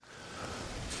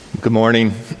Good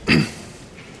morning.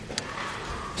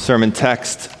 Sermon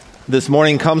text this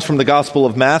morning comes from the Gospel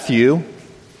of Matthew,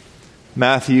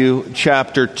 Matthew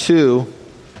chapter 2,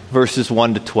 verses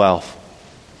 1 to 12.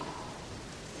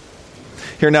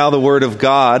 Hear now the word of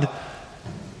God.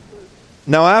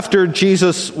 Now after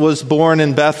Jesus was born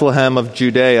in Bethlehem of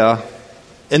Judea,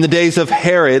 in the days of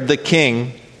Herod the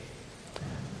king,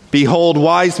 behold,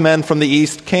 wise men from the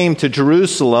east came to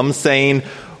Jerusalem, saying,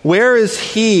 "Where is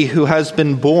he who has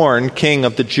been born King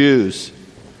of the Jews?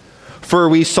 For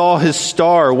we saw his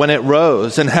star when it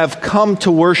rose, and have come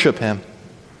to worship him."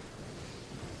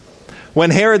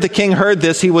 When Herod the king heard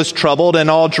this, he was troubled, and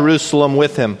all Jerusalem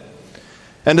with him.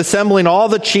 And assembling all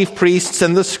the chief priests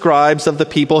and the scribes of the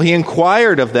people, he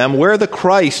inquired of them where the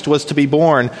Christ was to be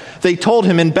born. They told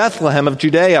him, "In Bethlehem of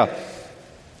Judea.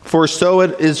 For so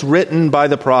it is written by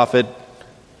the prophet,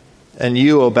 and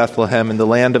you, O Bethlehem, in the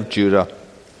land of Judah,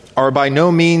 are by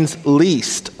no means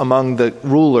least among the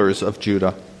rulers of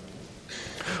Judah.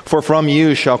 For from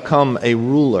you shall come a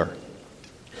ruler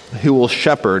who will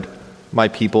shepherd my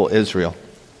people Israel."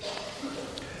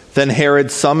 Then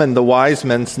Herod summoned the wise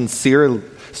men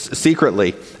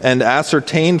secretly and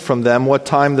ascertained from them what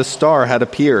time the star had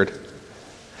appeared.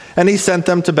 And he sent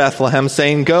them to Bethlehem,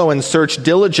 saying, "Go and search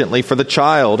diligently for the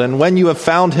child, and when you have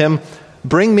found him,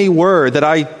 bring me word that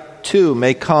I too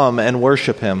may come and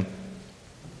worship him."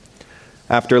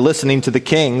 After listening to the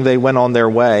king, they went on their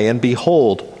way, and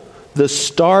behold, the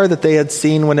star that they had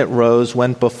seen when it rose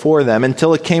went before them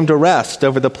until it came to rest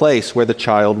over the place where the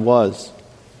child was.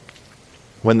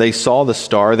 When they saw the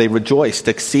star, they rejoiced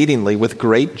exceedingly with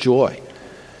great joy.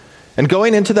 And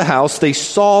going into the house, they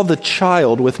saw the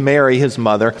child with Mary, his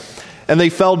mother, and they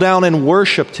fell down and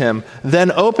worshipped him.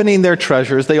 Then opening their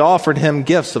treasures, they offered him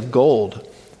gifts of gold,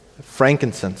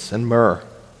 frankincense, and myrrh.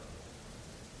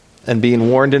 And being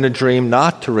warned in a dream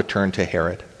not to return to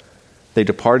Herod, they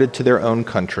departed to their own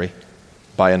country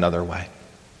by another way.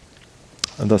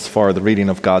 And thus far, the reading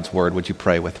of God's word. Would you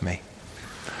pray with me?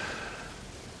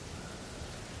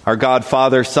 Our God,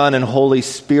 Father, Son, and Holy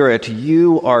Spirit,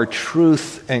 you are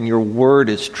truth, and your word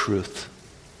is truth.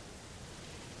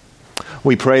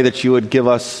 We pray that you would give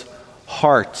us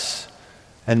hearts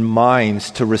and minds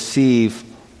to receive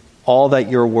all that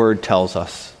your word tells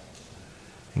us,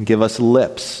 and give us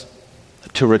lips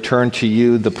to return to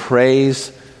you the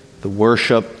praise, the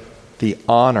worship, the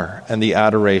honor, and the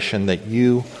adoration that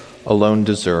you alone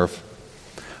deserve.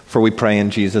 For we pray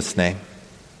in Jesus' name.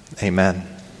 Amen.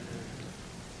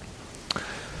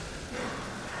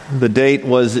 The date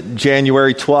was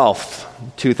January 12th,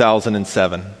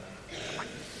 2007.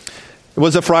 It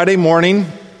was a Friday morning,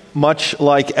 much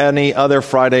like any other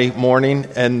Friday morning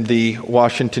in the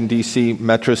Washington, D.C.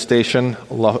 metro station,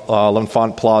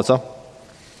 L'Enfant Plaza.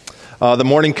 The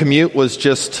morning commute was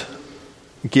just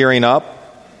gearing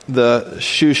up. The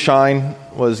shoe shine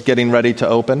was getting ready to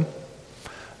open.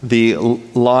 The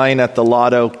line at the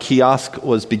Lotto kiosk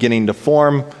was beginning to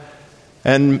form.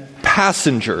 And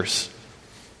passengers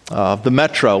of the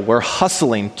metro were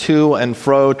hustling to and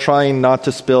fro, trying not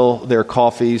to spill their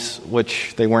coffees,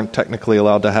 which they weren't technically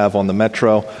allowed to have on the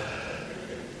metro.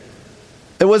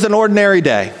 It was an ordinary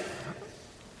day,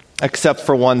 except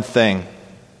for one thing.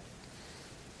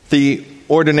 The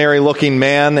ordinary-looking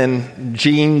man in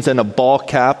jeans and a ball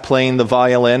cap playing the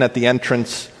violin at the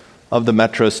entrance of the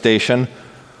metro station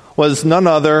was none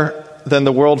other than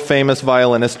the world-famous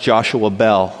violinist Joshua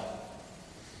Bell.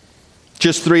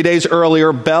 Just 3 days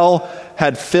earlier, Bell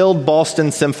had filled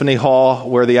Boston Symphony Hall,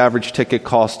 where the average ticket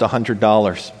cost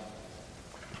 $100.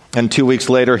 And 2 weeks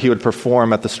later, he would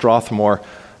perform at the Strathmore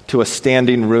to a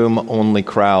standing room-only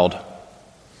crowd.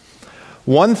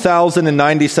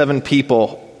 1,097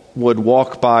 people would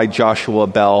walk by Joshua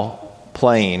Bell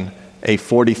playing a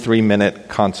 43-minute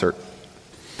concert.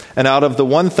 And out of the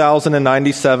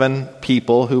 1,097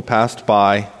 people who passed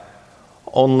by,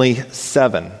 only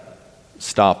 7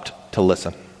 stopped to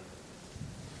listen.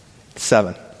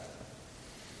 7.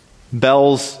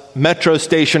 Bell's metro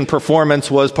station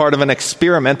performance was part of an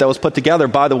experiment that was put together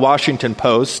by the Washington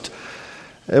Post.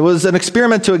 It was an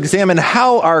experiment to examine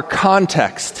how our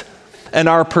context and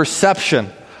our perception,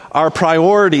 our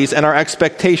priorities and our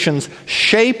expectations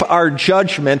shape our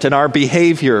judgment and our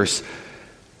behaviors.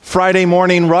 Friday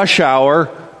morning rush hour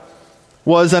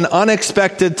was an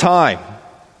unexpected time.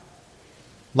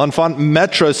 L'Enfant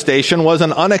Metro Station was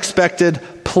an unexpected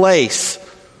place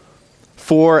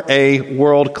for a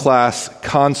world-class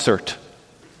concert.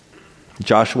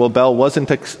 Joshua Bell wasn't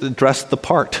dressed the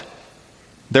part.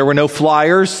 There were no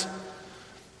flyers.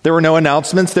 There were no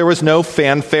announcements. There was no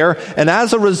fanfare. And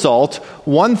as a result,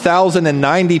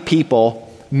 1,090 people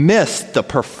missed the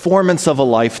performance of a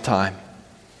lifetime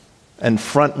and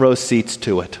front row seats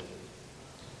to it.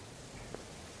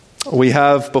 We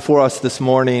have before us this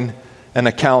morning an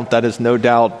account that is no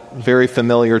doubt very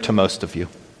familiar to most of you.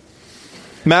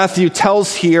 Matthew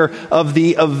tells here of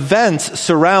the events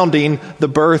surrounding the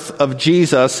birth of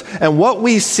Jesus, and what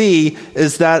we see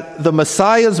is that the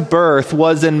Messiah's birth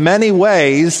was in many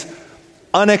ways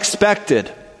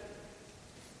unexpected.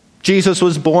 Jesus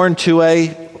was born to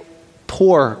a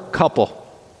poor couple,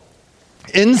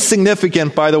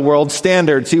 insignificant by the world's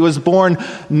standards. He was born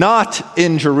not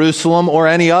in Jerusalem or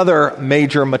any other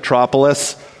major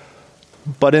metropolis,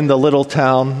 but in the little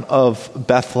town of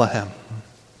Bethlehem.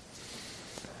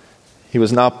 He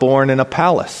was not born in a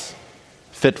palace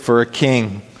fit for a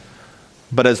king,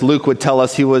 but as Luke would tell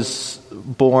us, he was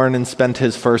born and spent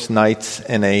his first nights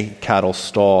in a cattle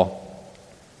stall.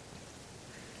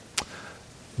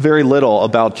 Very little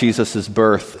about Jesus'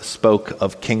 birth spoke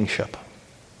of kingship,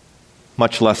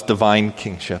 much less divine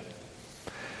kingship.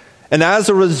 And as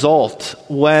a result,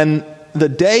 when the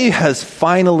day has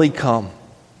finally come,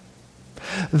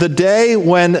 the day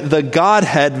when the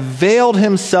Godhead veiled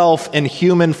himself in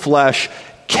human flesh,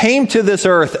 came to this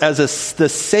earth as the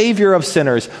Savior of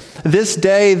sinners, this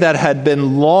day that had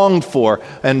been longed for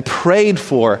and prayed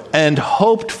for and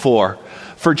hoped for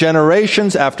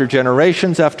generations after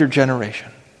generations after generation.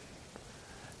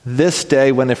 This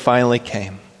day, when it finally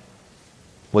came,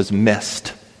 was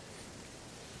missed.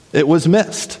 It was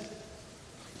missed.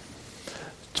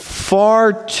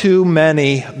 Far too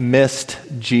many missed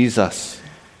Jesus.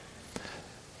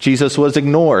 Jesus was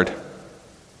ignored.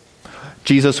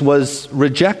 Jesus was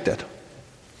rejected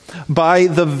by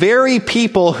the very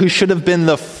people who should have been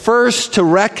the first to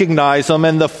recognize him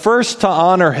and the first to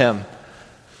honor him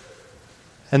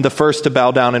and the first to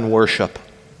bow down and worship.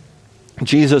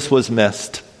 Jesus was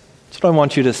missed. That's what I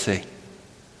want you to see.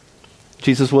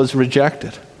 Jesus was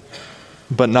rejected,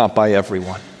 but not by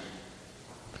everyone.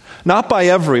 Not by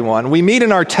everyone. We meet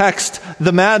in our text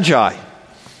the Magi.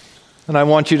 And I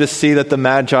want you to see that the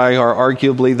Magi are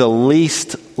arguably the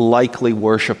least likely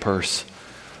worshipers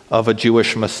of a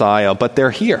Jewish Messiah, but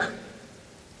they're here,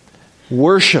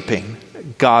 worshiping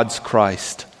God's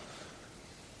Christ.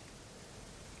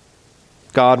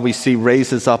 God, we see,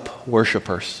 raises up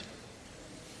worshipers.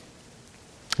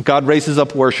 God raises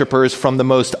up worshipers from the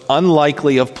most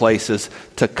unlikely of places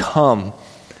to come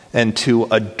and to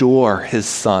adore his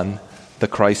Son, the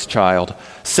Christ child.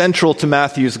 Central to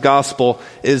Matthew's gospel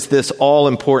is this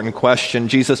all-important question.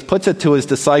 Jesus puts it to his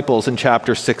disciples in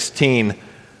chapter 16.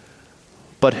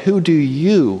 But who do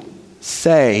you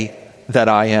say that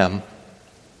I am?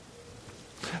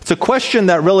 It's a question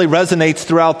that really resonates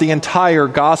throughout the entire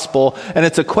gospel, and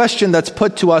it's a question that's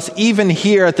put to us even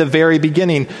here at the very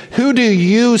beginning. Who do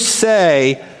you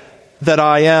say that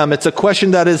I am? It's a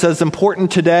question that is as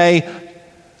important today,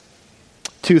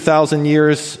 2,000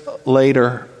 years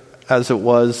later, as it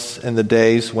was in the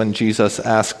days when Jesus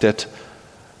asked it.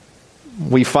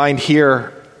 We find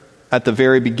here at the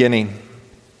very beginning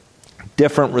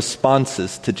different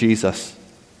responses to Jesus.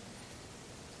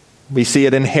 We see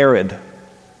it in Herod.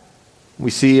 We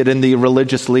see it in the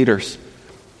religious leaders.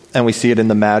 And we see it in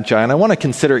the Magi. And I want to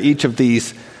consider each of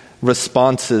these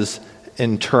responses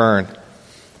in turn.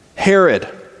 Herod.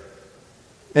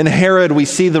 In Herod, we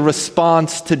see the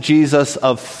response to Jesus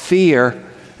of fear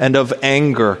and of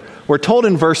anger. We're told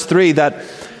in verse 3 that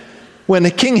when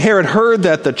King Herod heard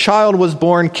that the child was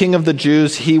born king of the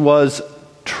Jews, he was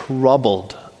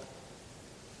troubled.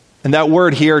 And that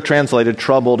word here, translated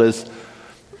troubled, is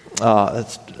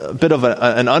it's a bit of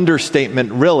an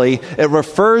understatement, really. It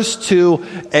refers to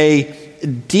a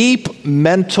deep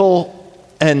mental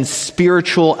and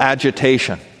spiritual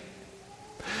agitation.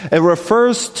 It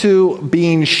refers to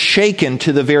being shaken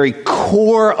to the very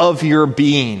core of your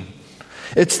being.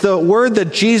 It's the word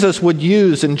that Jesus would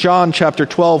use in John chapter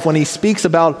 12 when he speaks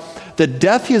about the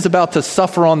death he is about to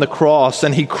suffer on the cross,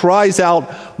 and he cries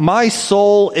out, "My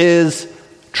soul is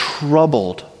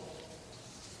troubled."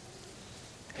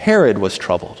 Herod was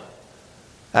troubled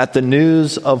at the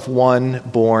news of one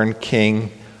born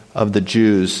king of the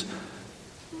Jews.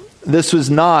 This was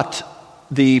not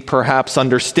the perhaps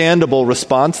understandable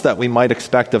response that we might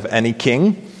expect of any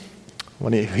king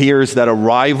when he hears that a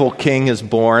rival king is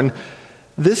born.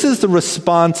 This is the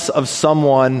response of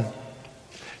someone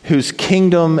whose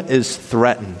kingdom is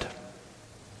threatened.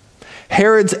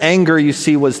 Herod's anger, you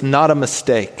see, was not a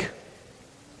mistake.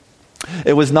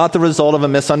 It was not the result of a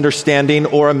misunderstanding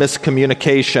or a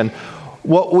miscommunication.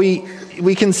 What we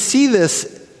can see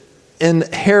this in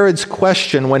Herod's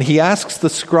question when he asks the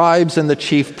scribes and the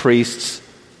chief priests,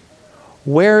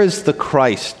 "Where is the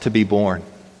Christ to be born?"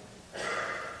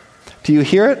 Do you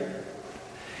hear it?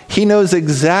 He knows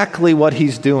exactly what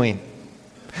he's doing.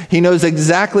 He knows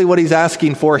exactly what he's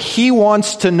asking for. He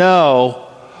wants to know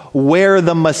where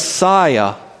the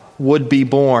Messiah would be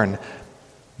born,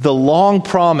 the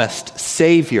long-promised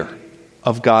Savior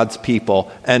of God's people.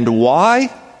 And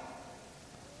why?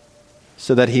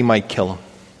 So that he might kill him.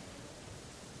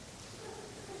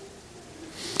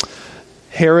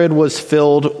 Herod was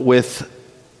filled with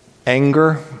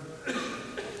anger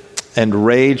and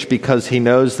rage because he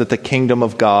knows that the kingdom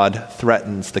of God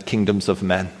threatens the kingdoms of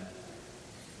men.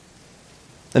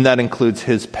 And that includes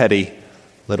his petty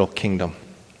little kingdom.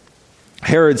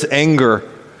 Herod's anger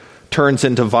turns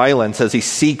into violence as he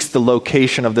seeks the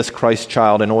location of this Christ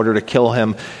child in order to kill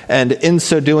him. And in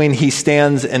so doing, he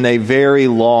stands in a very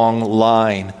long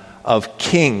line of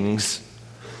kings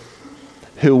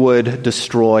who would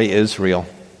destroy Israel.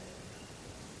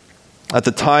 At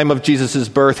the time of Jesus'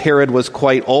 birth, Herod was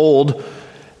quite old,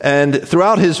 and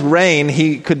throughout his reign,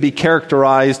 he could be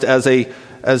characterized as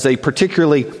a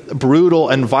particularly brutal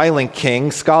and violent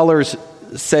king. Scholars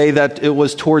say that it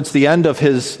was towards the end of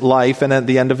his life and at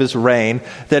the end of his reign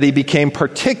that he became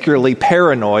particularly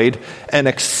paranoid and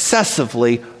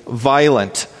excessively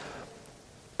violent.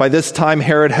 By this time,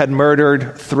 Herod had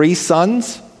murdered 3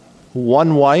 sons,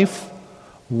 1 wife,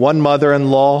 1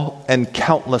 mother-in-law, and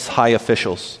countless high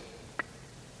officials.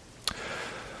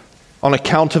 On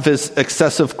account of his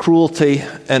excessive cruelty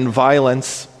and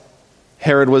violence,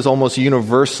 Herod was almost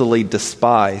universally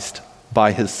despised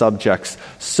by his subjects.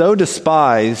 So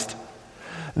despised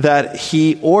that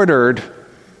he ordered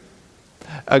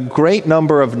a great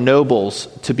number of nobles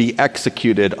to be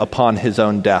executed upon his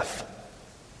own death.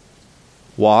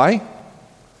 Why?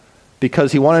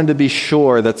 Because he wanted to be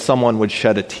sure that someone would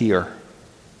shed a tear.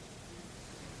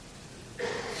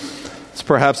 It's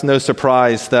perhaps no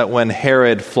surprise that when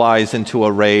Herod flies into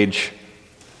a rage,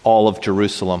 all of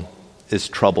Jerusalem is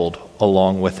troubled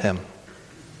along with him.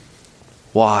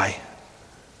 Why?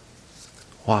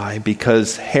 Why?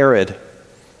 Because Herod,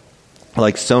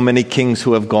 like so many kings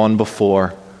who have gone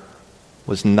before,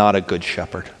 was not a good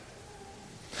shepherd.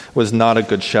 Was not a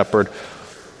good shepherd.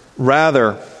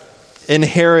 Rather, in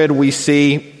Herod we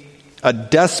see a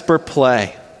desperate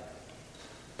play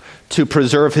to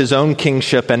preserve his own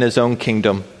kingship and his own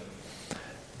kingdom.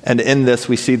 And in this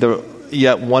we see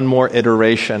yet one more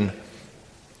iteration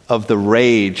of the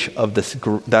rage of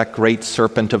that great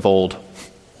serpent of old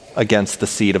against the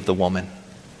seed of the woman.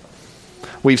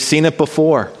 We've seen it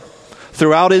before.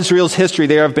 Throughout Israel's history,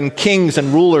 there have been kings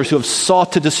and rulers who have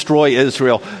sought to destroy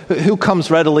Israel. Who comes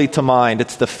readily to mind?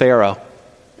 It's the Pharaoh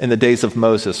in the days of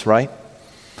Moses, right?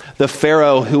 The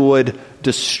Pharaoh who would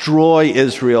destroy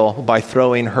Israel by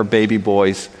throwing her baby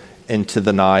boys into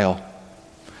the Nile.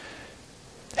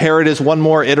 Herod is one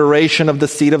more iteration of the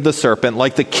seed of the serpent,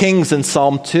 like the kings in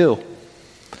Psalm 2.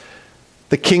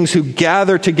 The kings who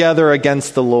gather together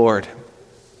against the Lord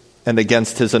and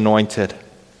against his anointed.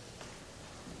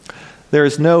 There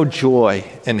is no joy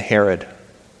in Herod.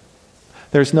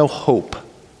 There's no hope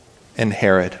in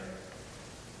Herod.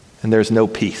 And there's no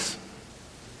peace.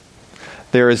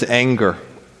 There is anger.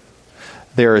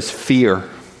 There is fear.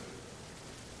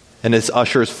 And it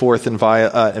ushers forth in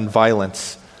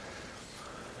violence.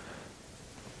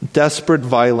 Desperate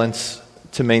violence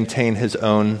to maintain his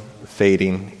own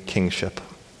fading kingship.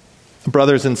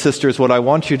 Brothers and sisters, what I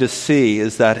want you to see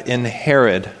is that in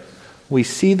Herod, we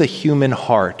see the human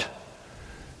heart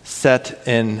set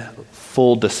in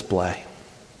full display.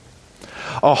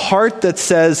 A heart that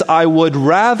says, I would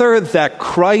rather that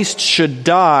Christ should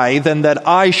die than that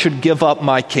I should give up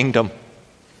my kingdom,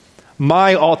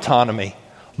 my autonomy,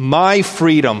 my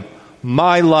freedom,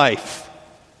 my life.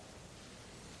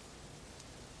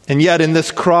 And yet in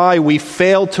this cry, we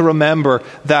fail to remember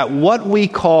that what we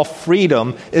call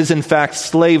freedom is in fact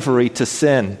slavery to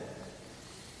sin.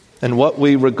 And what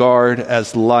we regard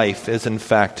as life is in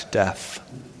fact death.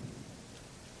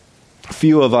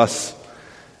 Few of us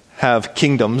have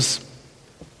kingdoms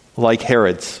like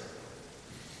Herod's,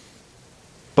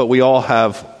 but we all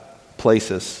have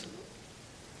places.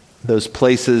 Those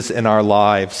places in our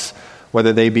lives,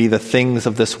 whether they be the things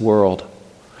of this world,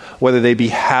 whether they be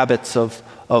habits of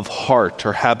heart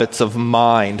or habits of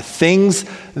mind, things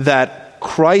that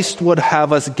Christ would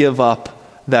have us give up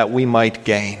that we might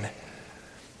gain.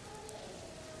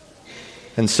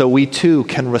 And so we too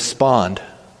can respond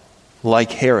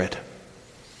like Herod.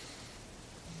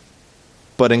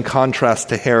 But in contrast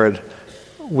to Herod,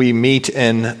 we meet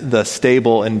in the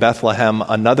stable in Bethlehem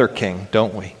another king,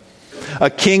 don't we? a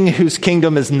king whose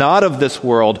kingdom is not of this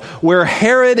world, where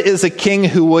Herod is a king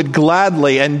who would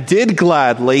gladly and did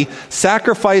gladly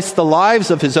sacrifice the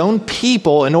lives of his own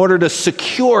people in order to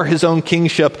secure his own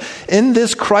kingship, in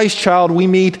this Christ child we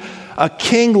meet a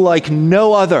king like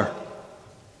no other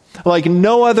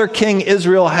king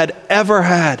Israel had ever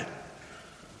had.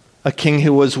 A king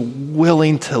who was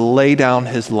willing to lay down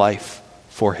his life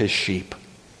for his sheep.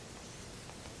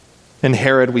 In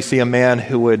Herod, we see a man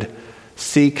who would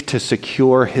seek to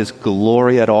secure his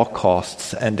glory at all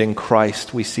costs. And in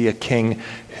Christ, we see a king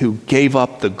who gave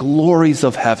up the glories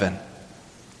of heaven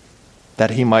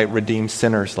that he might redeem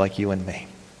sinners like you and me.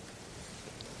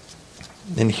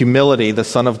 In humility, the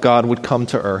Son of God would come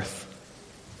to earth.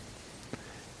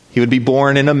 He would be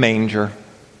born in a manger,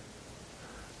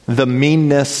 the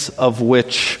meanness of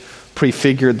which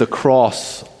prefigured the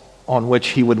cross on which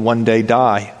he would one day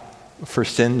die for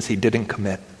sins he didn't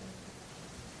commit.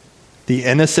 The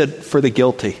innocent for the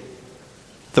guilty,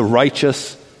 the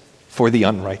righteous for the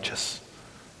unrighteous.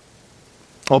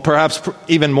 Well, perhaps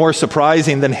even more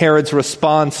surprising than Herod's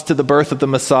response to the birth of the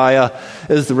Messiah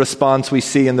is the response we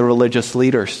see in the religious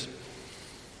leaders,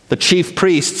 the chief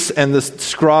priests and the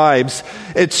scribes.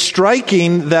 It's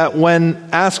striking that when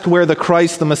asked where the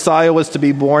Christ, the Messiah, was to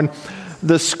be born,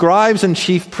 the scribes and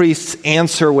chief priests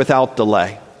answer without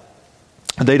delay.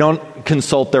 They don't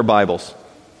consult their Bibles.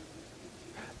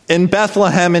 In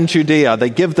Bethlehem in Judea, they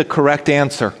give the correct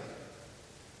answer.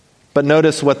 But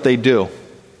notice what they do.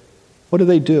 What do?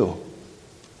 They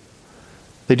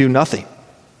do nothing.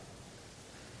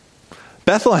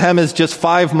 Bethlehem is just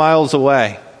 5 miles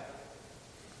away.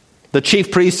 The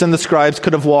chief priests and the scribes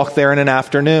could have walked there in an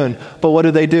afternoon. But what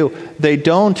do? They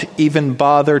don't even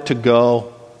bother to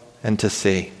go and to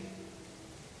see.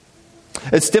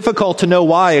 It's difficult to know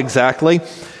why exactly.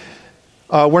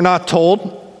 We're not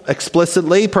told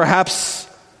explicitly. Perhaps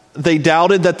they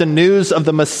doubted that the news of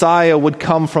the Messiah would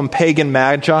come from pagan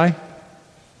Magi.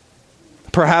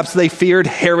 Perhaps they feared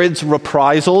Herod's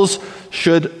reprisals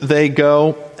should they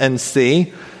go and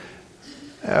see.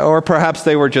 Or perhaps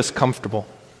they were just comfortable.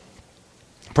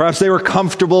 Perhaps they were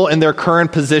comfortable in their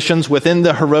current positions within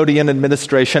the Herodian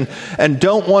administration and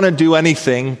don't want to do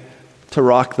anything to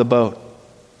rock the boat.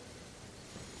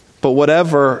 But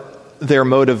whatever their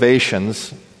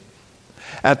motivations,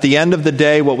 at the end of the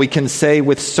day, what we can say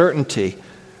with certainty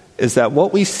is that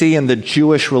what we see in the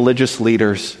Jewish religious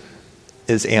leaders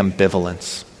is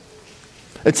ambivalence.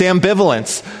 It's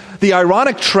ambivalence. The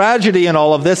ironic tragedy in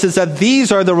all of this is that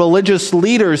these are the religious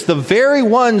leaders, the very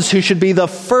ones who should be the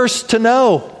first to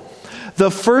know,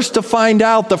 the first to find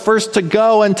out, the first to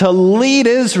go and to lead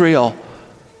Israel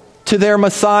to their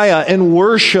Messiah in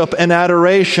worship and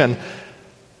adoration.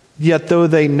 Yet though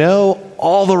they know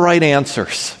all the right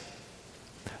answers,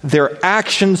 their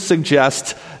actions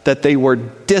suggest that they were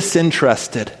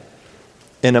disinterested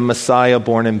in a Messiah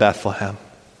born in Bethlehem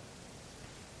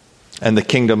and the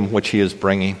kingdom which he is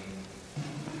bringing.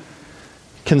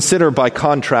 Consider, by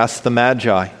contrast, the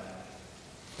Magi.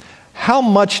 How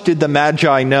much did the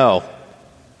Magi know?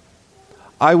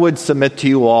 I would submit to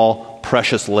you all,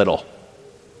 precious little.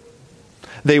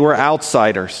 They were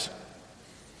outsiders,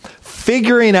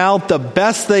 figuring out the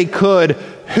best they could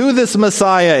who this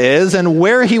Messiah is and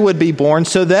where he would be born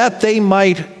so that they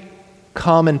might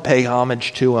come and pay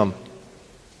homage to him.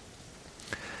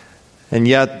 And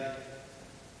yet,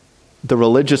 the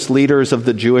religious leaders of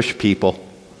the Jewish people,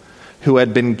 who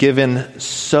had been given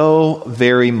so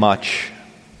very much,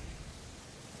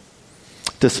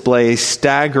 display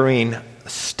staggering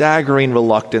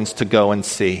reluctance to go and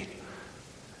see.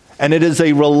 And it is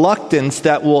a reluctance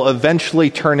that will eventually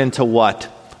turn into what?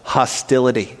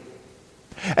 Hostility.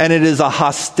 And it is a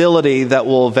hostility that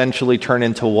will eventually turn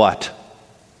into what?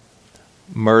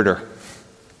 Murder.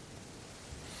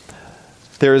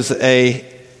 There's a,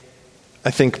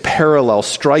 I think,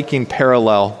 striking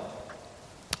parallel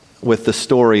with the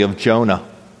story of Jonah.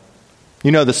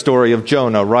 You know the story of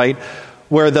Jonah, right?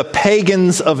 Where the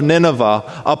pagans of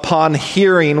Nineveh, upon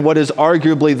hearing what is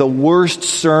arguably the worst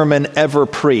sermon ever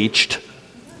preached,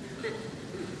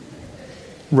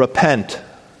 repent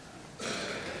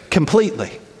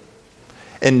completely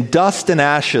in dust and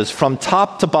ashes from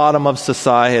top to bottom of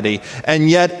society. And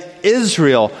yet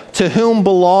Israel, to whom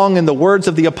belong, in the words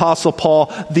of the Apostle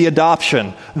Paul, the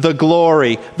adoption, the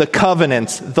glory, the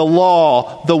covenants, the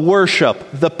law, the worship,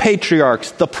 the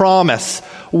patriarchs, the promise.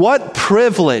 What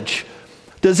privilege!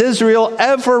 Does Israel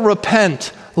ever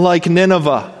repent like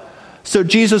Nineveh? So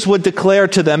Jesus would declare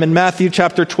to them in Matthew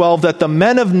chapter 12 that the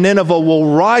men of Nineveh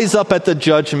will rise up at the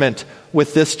judgment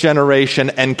with this generation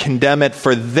and condemn it,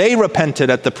 for they repented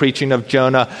at the preaching of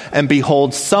Jonah, and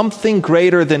behold, something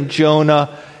greater than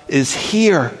Jonah is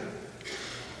here.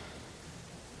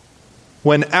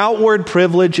 When outward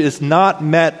privilege is not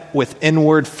met with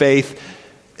inward faith,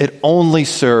 it only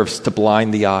serves to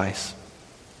blind the eyes,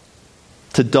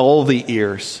 to dull the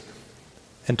ears,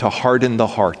 and to harden the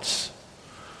hearts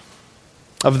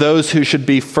of those who should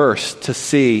be first to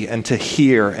see and to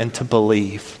hear and to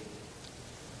believe.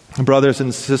 Brothers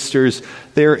and sisters,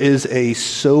 there is a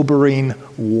sobering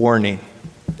warning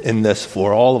in this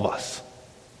for all of us.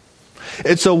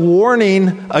 It's a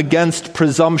warning against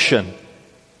presumption.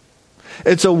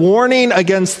 It's a warning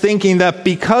against thinking that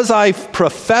because I've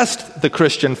professed the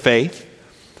Christian faith,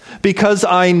 because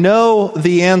I know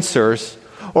the answers,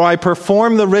 or I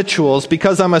perform the rituals,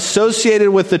 because I'm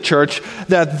associated with the church,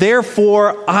 that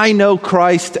therefore I know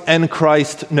Christ and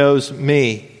Christ knows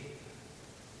me.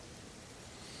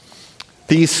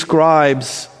 These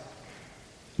scribes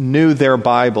knew their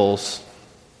Bibles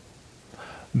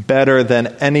better than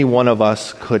any one of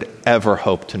us could ever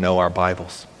hope to know our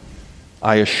Bibles.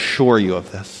 I assure you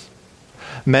of this.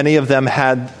 Many of them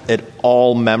had it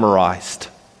all memorized.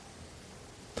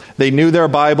 They knew their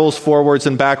Bibles forwards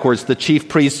and backwards. The chief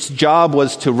priest's job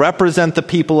was to represent the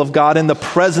people of God in the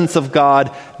presence of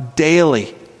God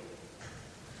daily,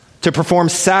 to perform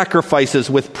sacrifices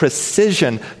with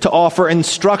precision, to offer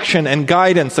instruction and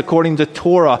guidance according to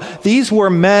Torah. These were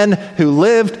men who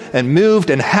lived and moved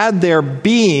and had their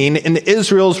being in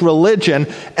Israel's religion,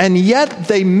 and yet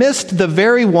they missed the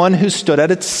very one who stood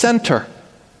at its center.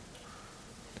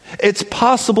 It's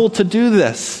possible to do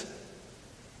this,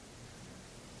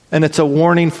 and it's a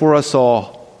warning for us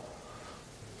all.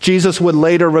 Jesus would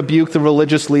later rebuke the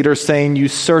religious leaders, saying, "You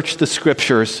search the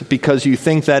scriptures because you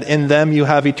think that in them you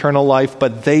have eternal life,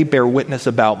 but they bear witness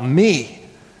about me.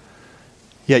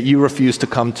 Yet you refuse to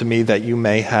come to me that you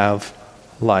may have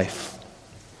life."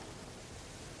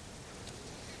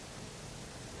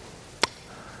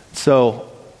 So,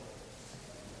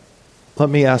 let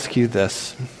me ask you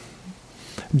this.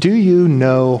 Do you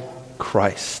know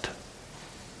Christ?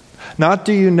 Not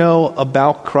do you know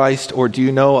about Christ or do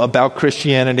you know about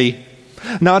Christianity.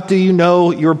 Not do you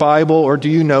know your Bible or do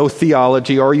you know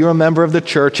theology or you're a member of the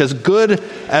church. As good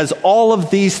as all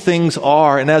of these things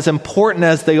are and as important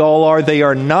as they all are, they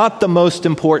are not the most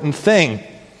important thing.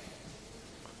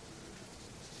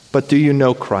 But do you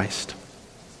know Christ?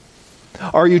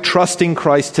 Are you trusting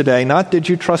Christ today? Not did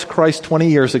you trust Christ 20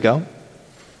 years ago,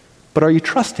 but are you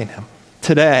trusting Him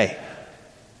today?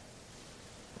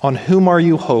 On whom are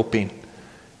you hoping,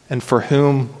 and for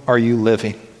whom are you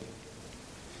living?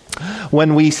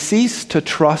 When we cease to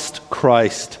trust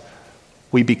Christ,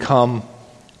 we become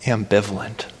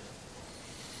ambivalent.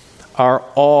 Our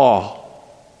awe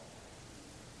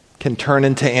can turn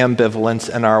into ambivalence,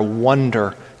 and our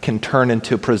wonder can turn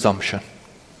into presumption.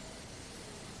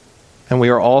 And we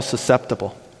are all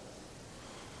susceptible.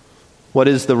 What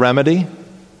is the remedy?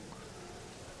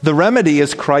 The remedy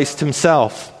is Christ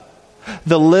Himself.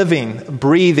 The living,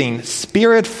 breathing,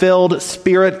 Spirit-filled,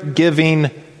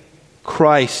 Spirit-giving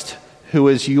Christ who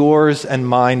is yours and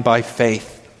mine by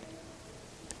faith.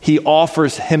 He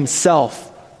offers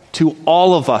Himself to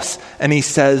all of us, and He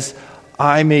says,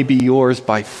 I may be yours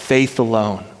by faith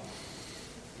alone.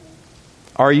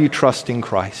 Are you trusting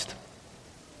Christ?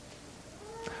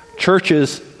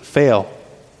 Churches fail.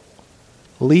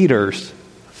 Leaders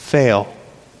fail.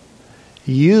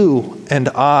 You and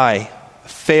I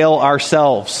fail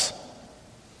ourselves,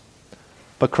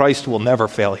 but Christ will never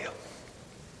fail you.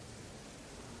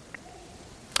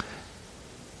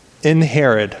 In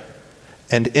Herod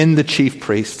and in the chief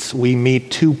priests, we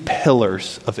meet two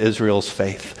pillars of Israel's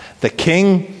faith, the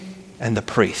king and the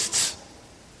priests.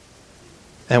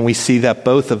 And we see that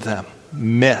both of them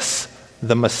miss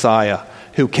the Messiah,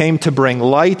 who came to bring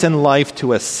light and life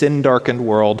to a sin-darkened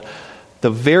world,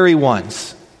 the very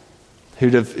ones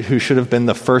who should have been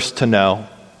the first to know,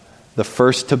 the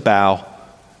first to bow,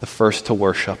 the first to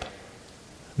worship,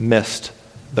 missed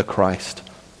the Christ.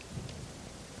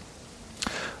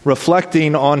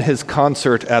 Reflecting on his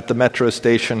concert at the metro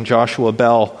station, Joshua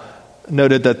Bell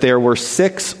noted that there were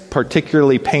 6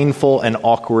 particularly painful and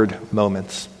awkward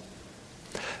moments.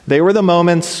 They were the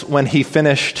moments when he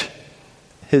finished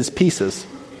his pieces,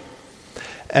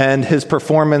 and his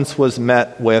performance was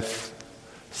met with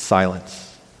silence.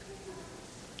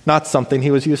 Not something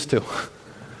he was used to.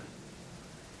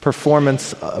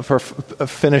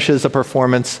 Finishes a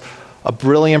performance, a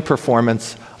brilliant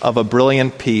performance of a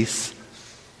brilliant piece,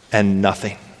 and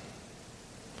nothing.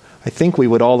 I think we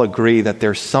would all agree that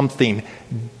there's something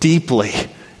deeply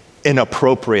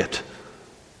inappropriate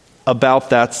about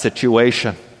that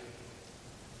situation.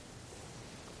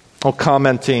 Well,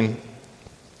 commenting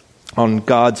on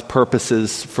God's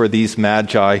purposes for these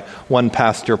magi, one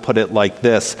pastor put it like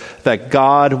this, that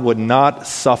God would not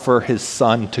suffer his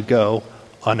son to go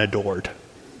unadored.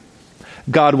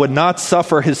 God would not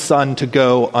suffer his son to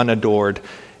go unadored.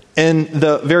 In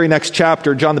the very next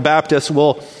chapter, John the Baptist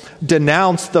will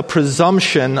denounce the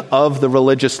presumption of the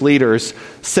religious leaders,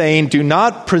 saying, "Do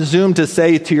not presume to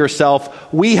say to yourself,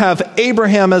 'We have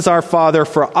Abraham as our father,'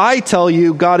 for I tell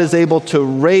you, God is able to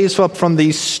raise up from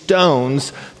these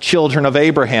stones children of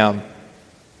Abraham."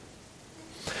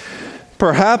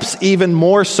 Perhaps even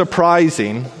more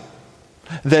surprising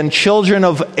than children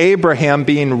of Abraham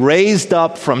being raised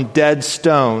up from dead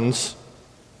stones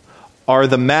are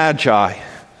the Magi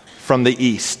from the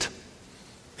east.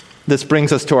 This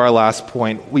brings us to our last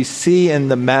point. We see in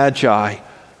the Magi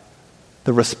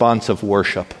the response of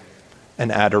worship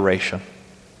and adoration.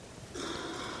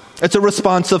 It's a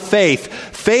response of faith.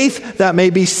 Faith that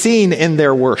may be seen in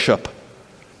their worship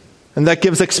and that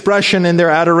gives expression in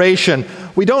their adoration.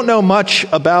 We don't know much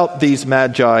about these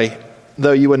Magi,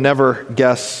 though you would never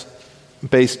guess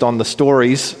based on the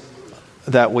stories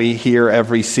that we hear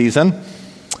every season.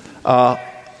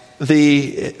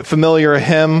 The familiar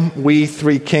hymn, "We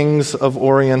Three Kings of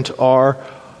Orient Are,"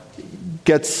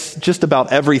 gets just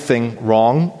about everything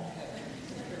wrong.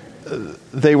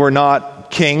 They were not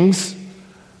kings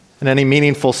in any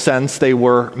meaningful sense. They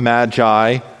were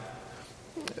magi.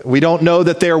 We don't know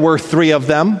that there were three of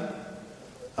them.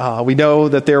 We know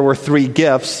that there were three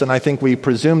gifts, and I think we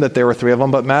presume that there were three of them,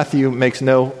 but Matthew makes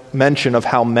no mention of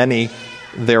how many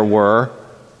there were.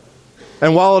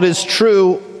 And while it is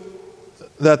true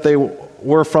that they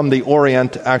were from the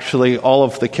Orient, actually all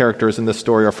of the characters in this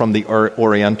story are from the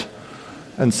Orient,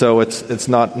 and so it's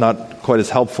not quite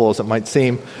as helpful as it might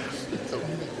seem.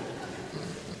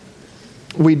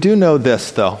 We do know this,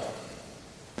 though,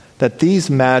 that these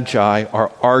Magi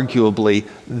are arguably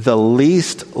the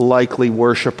least likely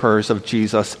worshipers of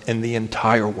Jesus in the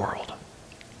entire world.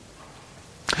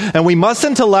 And we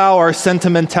mustn't allow our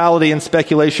sentimentality and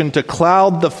speculation to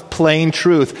cloud the plain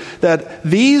truth that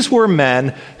these were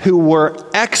men who were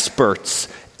experts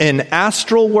in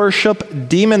astral worship,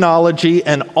 demonology,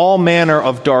 and all manner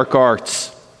of dark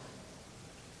arts.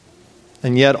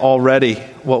 And yet already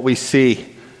what we see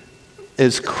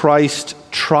is Christ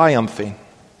triumphing.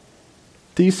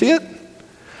 Do you see it?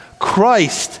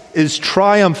 Christ is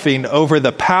triumphing over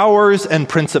the powers and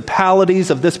principalities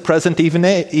of this present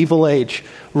evil age.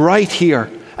 Right here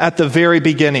at the very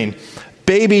beginning.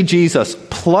 Baby Jesus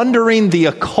plundering the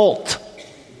occult,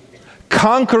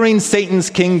 conquering Satan's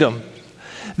kingdom.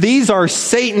 These are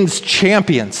Satan's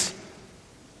champions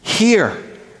here,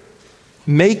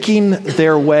 making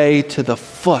their way to the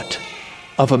foot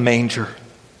of a manger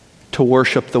to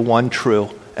worship the one true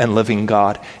and living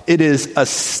God. It is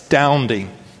astounding.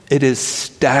 It is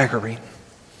staggering.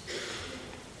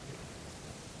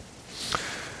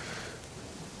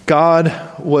 God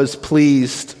was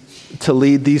pleased to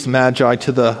lead these Magi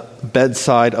to the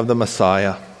bedside of the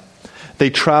Messiah. They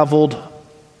traveled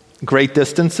great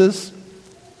distances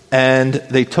and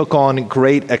they took on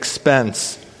great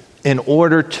expense in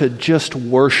order to just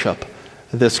worship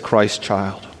this Christ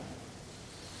child.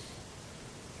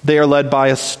 They are led by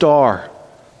a star.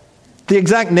 The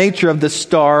exact nature of this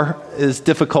star is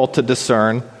difficult to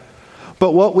discern,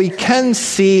 but what we can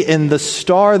see in the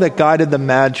star that guided the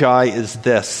Magi is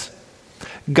this: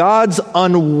 God's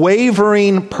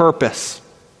unwavering purpose,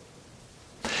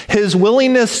 his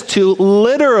willingness to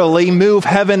literally move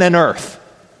heaven and earth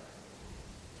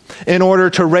in order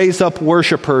to raise up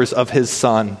worshipers of his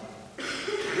Son.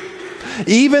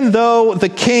 Even though the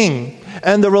king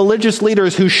and the religious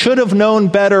leaders who should have known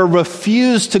better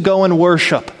refused to go and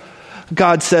worship,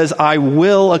 God says, I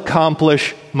will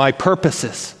accomplish my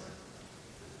purposes.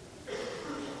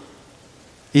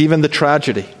 Even the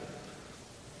tragedy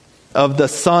of the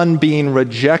Son being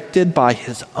rejected by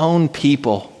his own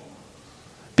people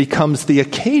becomes the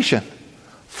occasion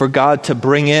for God to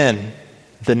bring in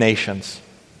the nations.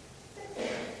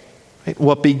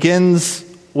 What begins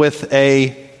with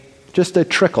just a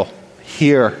trickle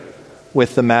here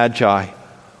with the Magi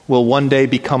will one day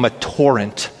become a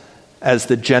torrent as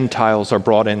the Gentiles are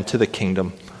brought into the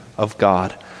kingdom of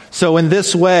God. So in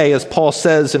this way, as Paul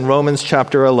says in Romans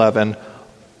chapter 11,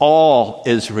 all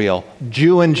Israel,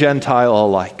 Jew and Gentile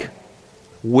alike,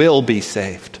 will be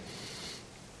saved.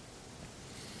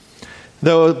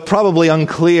 Though probably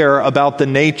unclear about the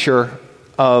nature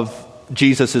of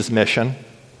Jesus' mission,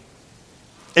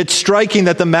 It's striking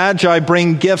that the Magi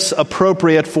bring gifts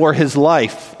appropriate for his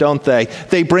life, don't they?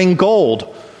 They bring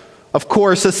gold, of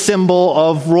course, a symbol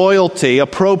of royalty,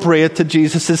 appropriate to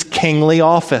Jesus' kingly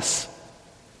office.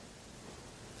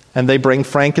 And they bring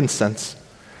frankincense.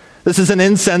 This is an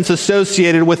incense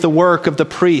associated with the work of the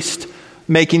priest,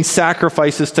 making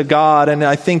sacrifices to God, and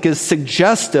I think is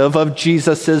suggestive of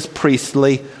Jesus'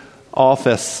 priestly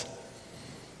office.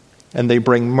 And they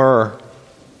bring myrrh.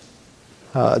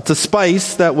 It's a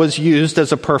spice that was used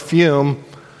as a perfume,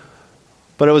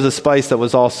 but it was a spice that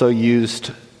was also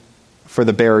used for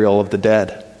the burial of the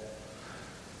dead.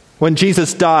 When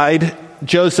Jesus died,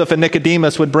 Joseph and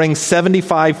Nicodemus would bring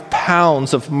 75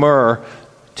 pounds of myrrh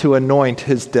to anoint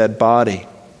his dead body.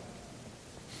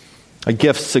 A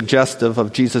gift suggestive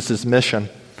of Jesus' mission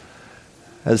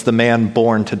as the man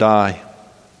born to die.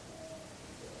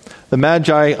 The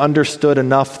Magi understood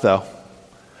enough, though.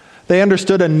 They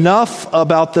understood enough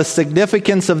about the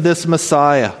significance of this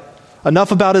Messiah,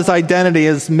 enough about his identity,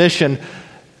 his mission,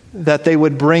 that they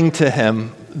would bring to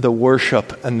him the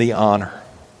worship and the honor,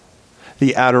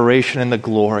 the adoration and the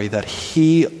glory that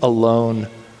he alone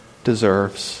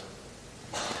deserves.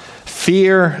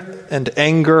 Fear and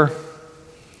anger,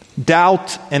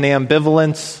 doubt and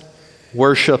ambivalence,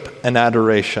 worship and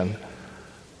adoration.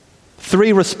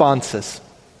 3 responses.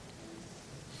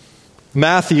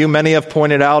 Matthew, many have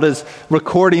pointed out, is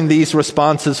recording these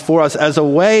responses for us as a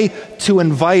way to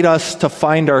invite us to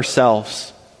find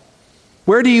ourselves.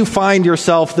 Where do you find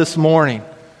yourself this morning?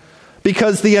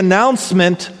 Because the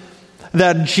announcement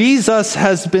that Jesus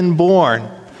has been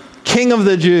born, King of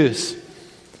the Jews,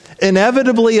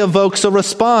 inevitably evokes a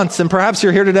response. And perhaps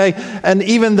you're here today, and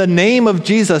even the name of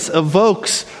Jesus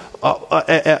evokes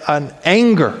an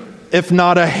anger, if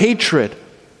not a hatred.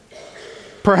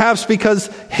 Perhaps because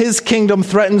his kingdom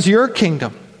threatens your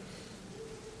kingdom.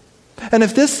 And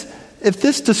if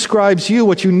this describes you,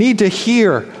 what you need to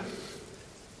hear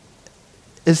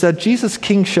is that Jesus'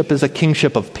 kingship is a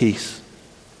kingship of peace.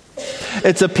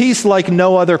 It's a peace like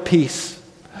no other peace.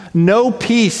 No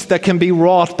peace that can be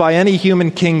wrought by any human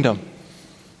kingdom.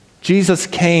 Jesus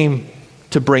came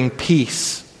to bring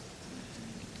peace.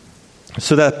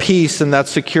 So that peace and that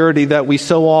security that we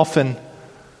so often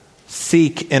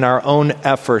seek in our own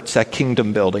efforts at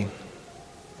kingdom building.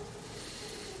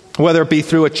 Whether it be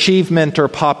through achievement or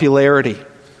popularity,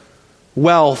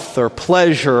 wealth or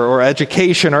pleasure or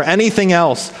education or anything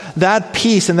else, that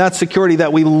peace and that security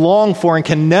that we long for and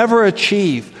can never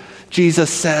achieve, Jesus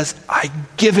says, I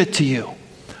give it to you.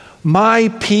 My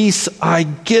peace I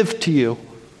give to you.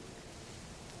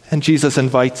 And Jesus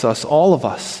invites us, all of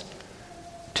us,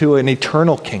 to an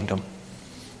eternal kingdom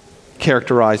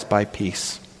characterized by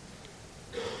peace.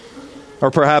 Or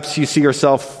perhaps you see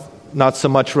yourself not so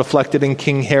much reflected in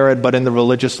King Herod, but in the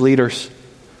religious leaders,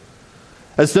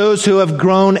 as those who have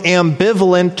grown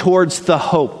ambivalent towards the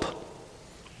hope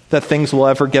that things will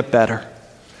ever get better,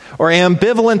 or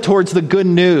ambivalent towards the good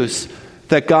news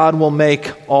that God will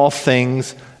make all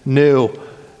things new.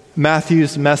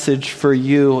 Matthew's message for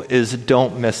you is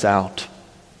don't miss out.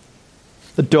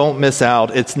 Don't miss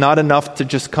out. It's not enough to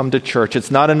just come to church. It's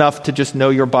not enough to just know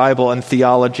your Bible and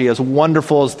theology, as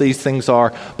wonderful as these things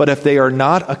are. But if they are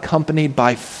not accompanied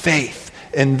by faith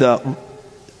in the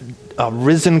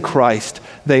risen Christ,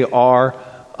 they are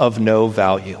of no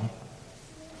value.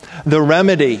 The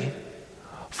remedy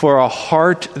for a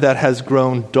heart that has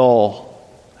grown dull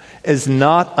is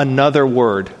not another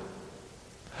word,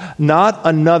 not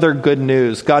another good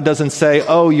news. God doesn't say,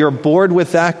 oh, you're bored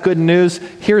with that good news?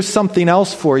 Here's something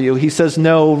else for you. He says,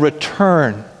 no,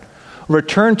 return.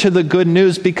 Return to the good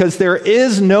news, because there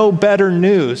is no better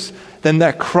news than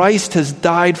that Christ has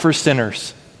died for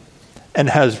sinners and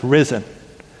has risen,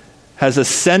 has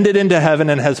ascended into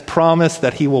heaven, and has promised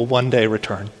that he will one day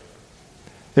return.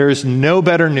 There is no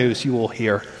better news you will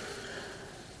hear.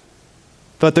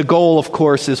 But the goal, of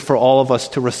course, is for all of us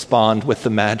to respond with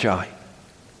the Magi.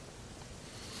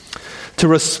 To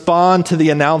respond to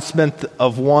the announcement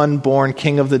of one born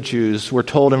King of the Jews. We're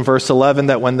told in verse 11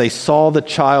 that when they saw the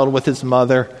child with his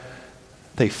mother,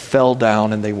 they fell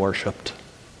down and they worshiped.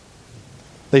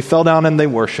 They fell down and they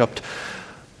worshiped.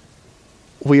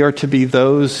 We are to be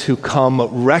those who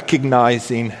come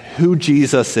recognizing who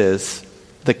Jesus is,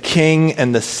 the King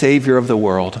and the Savior of the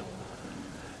world.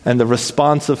 And the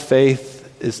response of faith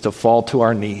is to fall to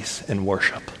our knees in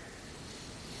worship.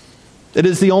 It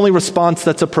is the only response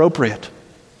that's appropriate.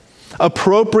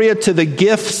 Appropriate to the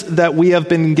gifts that we have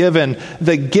been given,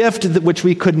 the gift which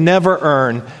we could never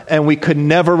earn and we could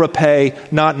never repay,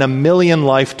 not in a million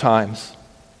lifetimes.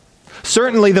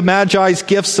 Certainly the Magi's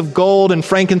gifts of gold and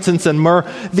frankincense and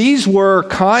myrrh, these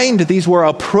were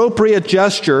appropriate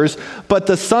gestures, but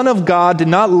the Son of God did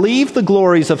not leave the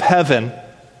glories of heaven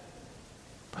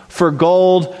for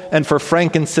gold and for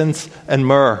frankincense and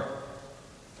myrrh.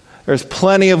 There's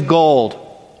plenty of gold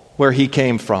where he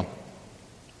came from.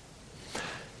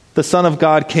 The Son of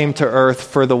God came to earth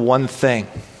for the one thing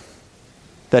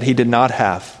that he did not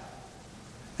have,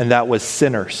 and that was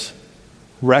sinners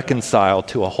reconciled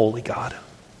to a holy God.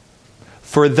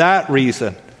 For that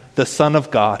reason, the Son of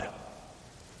God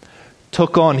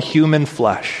took on human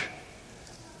flesh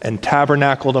and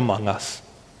tabernacled among us,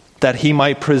 that he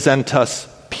might present us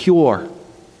pure,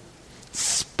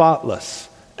 spotless,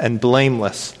 and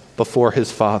blameless before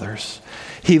his fathers.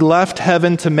 He left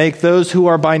heaven to make those who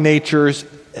are by nature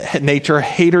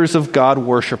haters of God,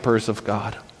 worshipers of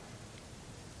God.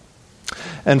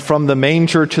 And from the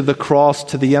manger to the cross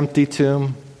to the empty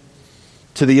tomb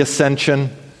to the ascension,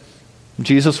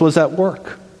 Jesus was at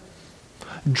work,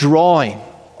 drawing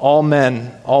all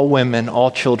men, all women, all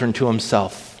children to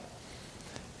himself.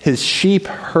 His sheep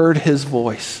heard his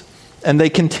voice, and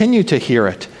they continue to hear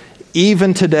it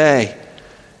even today,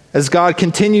 as God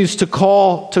continues to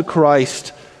call to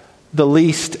Christ the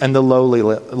least and the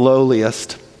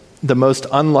lowliest, the most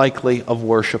unlikely of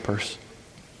worshipers.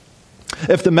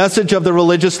 If the message of the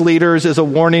religious leaders is a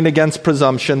warning against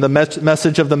presumption, the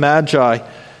message of the Magi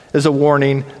is a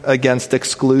warning against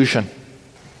exclusion.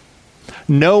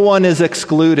 No one is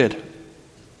excluded.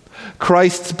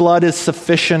 Christ's blood is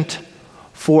sufficient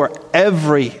for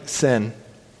every sin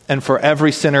and for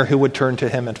every sinner who would turn to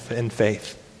him in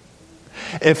faith.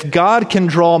 If God can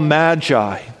draw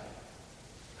Magi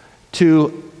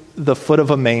to the foot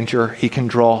of a manger, he can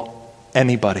draw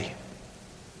anybody.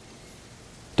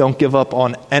 Don't give up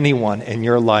on anyone in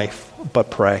your life,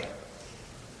 but pray.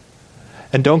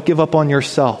 And don't give up on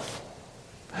yourself,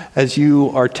 as you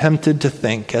are tempted to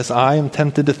think, as I am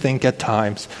tempted to think at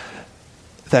times,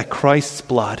 that Christ's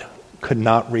blood could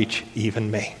not reach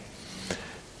even me.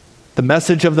 The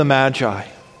message of the Magi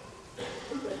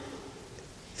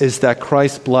is that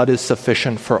Christ's blood is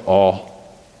sufficient for all.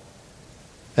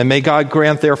 And may God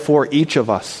grant, therefore, each of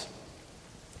us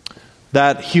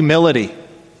that humility,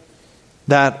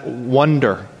 that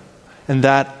wonder, and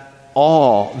that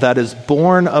awe that is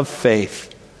born of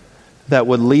faith that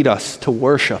would lead us to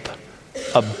worship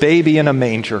a baby in a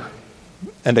manger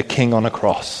and a king on a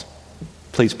cross.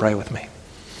 Please pray with me.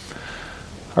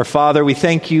 Our Father, we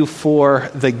thank you for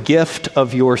the gift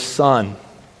of your Son,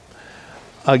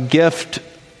 a gift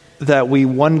that we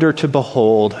wonder to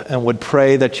behold, and would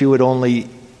pray that you would only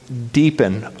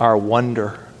deepen our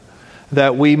wonder,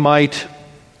 that we might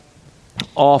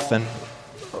often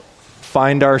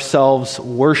find ourselves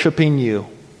worshiping you,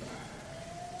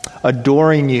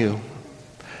 adoring you,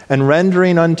 and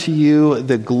rendering unto you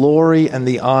the glory and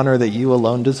the honor that you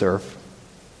alone deserve.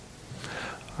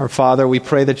 Our Father, we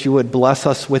pray that you would bless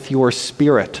us with your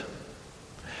Spirit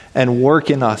and work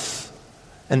in us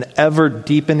an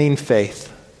ever-deepening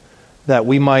faith, that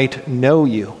we might know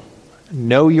you,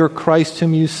 know your Christ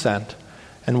whom you sent,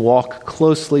 and walk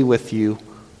closely with you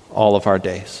all of our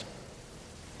days.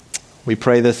 We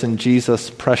pray this in Jesus'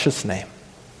 precious name.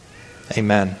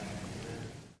 Amen.